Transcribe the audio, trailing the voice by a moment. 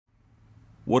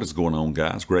What is going on,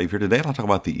 guys? Grave here. Today I'll talk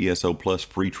about the ESO Plus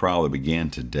free trial that began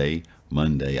today,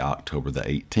 Monday, October the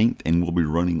 18th, and will be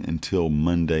running until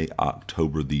Monday,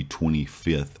 October the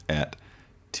 25th at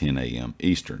 10 a.m.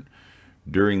 Eastern.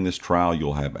 During this trial,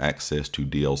 you'll have access to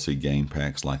DLC game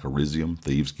packs like Elysium,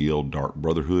 Thieves Guild, Dark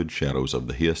Brotherhood, Shadows of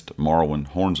the Hist, Morrowind,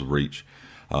 Horns of Reach,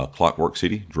 Clockwork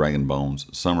City, Dragon Bones,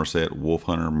 Somerset, Wolf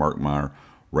Hunter, Murkmire,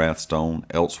 Wrathstone,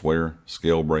 Elsewhere,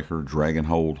 Scalebreaker,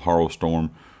 Dragonhold, Horrorstorm,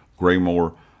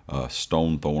 Greymore,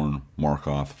 Stonethorn,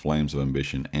 Markoth, Flames of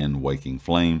Ambition, and Waking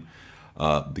Flame.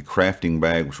 The crafting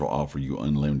bag, which will offer you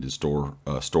unlimited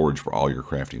storage for all your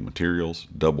crafting materials,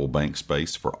 double bank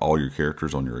space for all your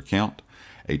characters on your account,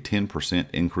 a 10%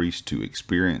 increase to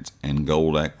experience and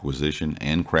gold acquisition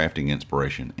and crafting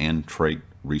inspiration and trait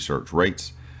research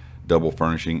rates, double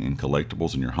furnishing and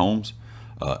collectibles in your homes,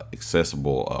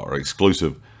 accessible or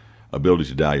exclusive ability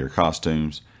to dye your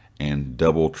costumes, and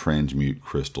double transmute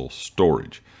crystal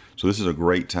storage. So this is a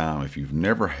great time. If you've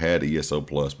never had ESO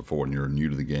Plus before and you're new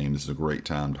to the game, this is a great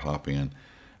time to hop in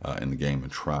the game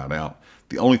and try it out.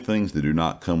 The only things that do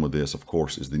not come with this, of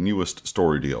course, is the newest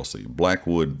story DLC.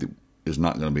 Blackwood is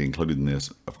not going to be included in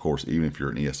this, of course, even if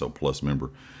you're an ESO Plus member.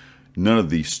 None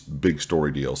of these big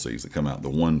story DLCs that come out, the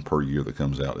one per year that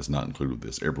comes out, is not included with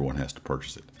this. Everyone has to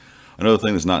purchase it. Another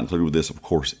thing that's not included with this, of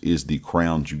course, is the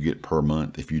crowns you get per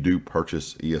month. If you do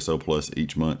purchase ESO Plus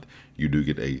each month, you do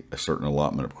get a certain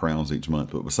allotment of crowns each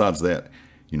month. But besides that,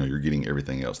 you know, you're getting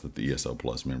everything else that the ESO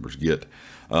Plus members get.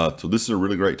 So this is a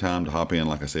really great time to hop in.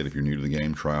 Like I said, if you're new to the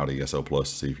game, try out ESO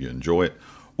Plus to see if you enjoy it.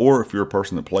 Or if you're a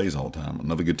person that plays all the time,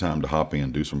 another good time to hop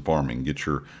in, do some farming, get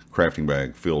your crafting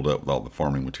bag filled up with all the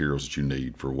farming materials that you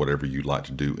need for whatever you'd like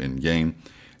to do in game.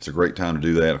 It's a great time to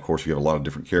do that. Of course, if you have a lot of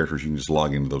different characters, you can just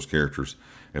log into those characters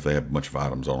if they have a bunch of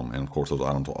items on them. And of course, those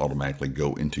items will automatically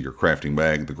go into your crafting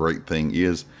bag. The great thing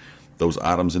is those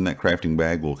items in that crafting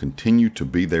bag will continue to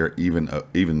be there even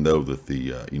though that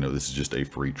this is just a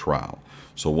free trial.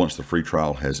 So once the free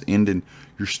trial has ended,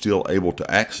 you're still able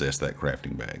to access that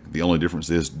crafting bag. The only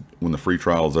difference is when the free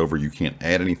trial is over, you can't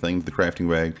add anything to the crafting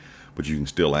bag, but you can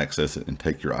still access it and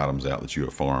take your items out that you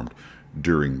have farmed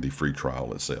during the free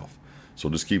trial itself. So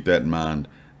just keep that in mind.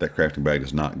 That crafting bag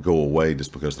does not go away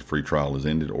just because the free trial is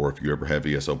ended, or if you ever have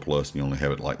ESO Plus and you only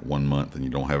have it like 1 month and you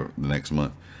don't have it the next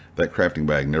month, that crafting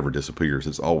bag never disappears.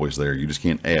 It's always there. You just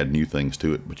can't add new things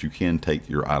to it, but you can take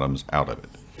your items out of it.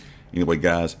 Anyway,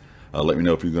 guys, let me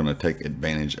know if you're going to take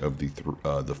advantage of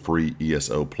the free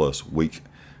ESO Plus week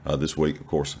this week. Of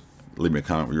course, leave me a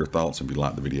comment with your thoughts. If you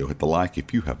like the video, hit the like.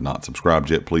 If you have not subscribed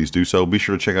yet, please do so. Be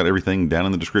sure to check out everything down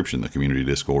in the description, the community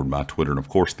Discord, my Twitter, and of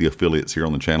course the affiliates here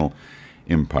on the channel,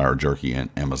 Empire Jerky and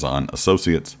Amazon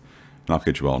Associates. And I'll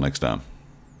catch you all next time.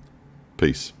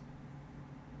 Peace.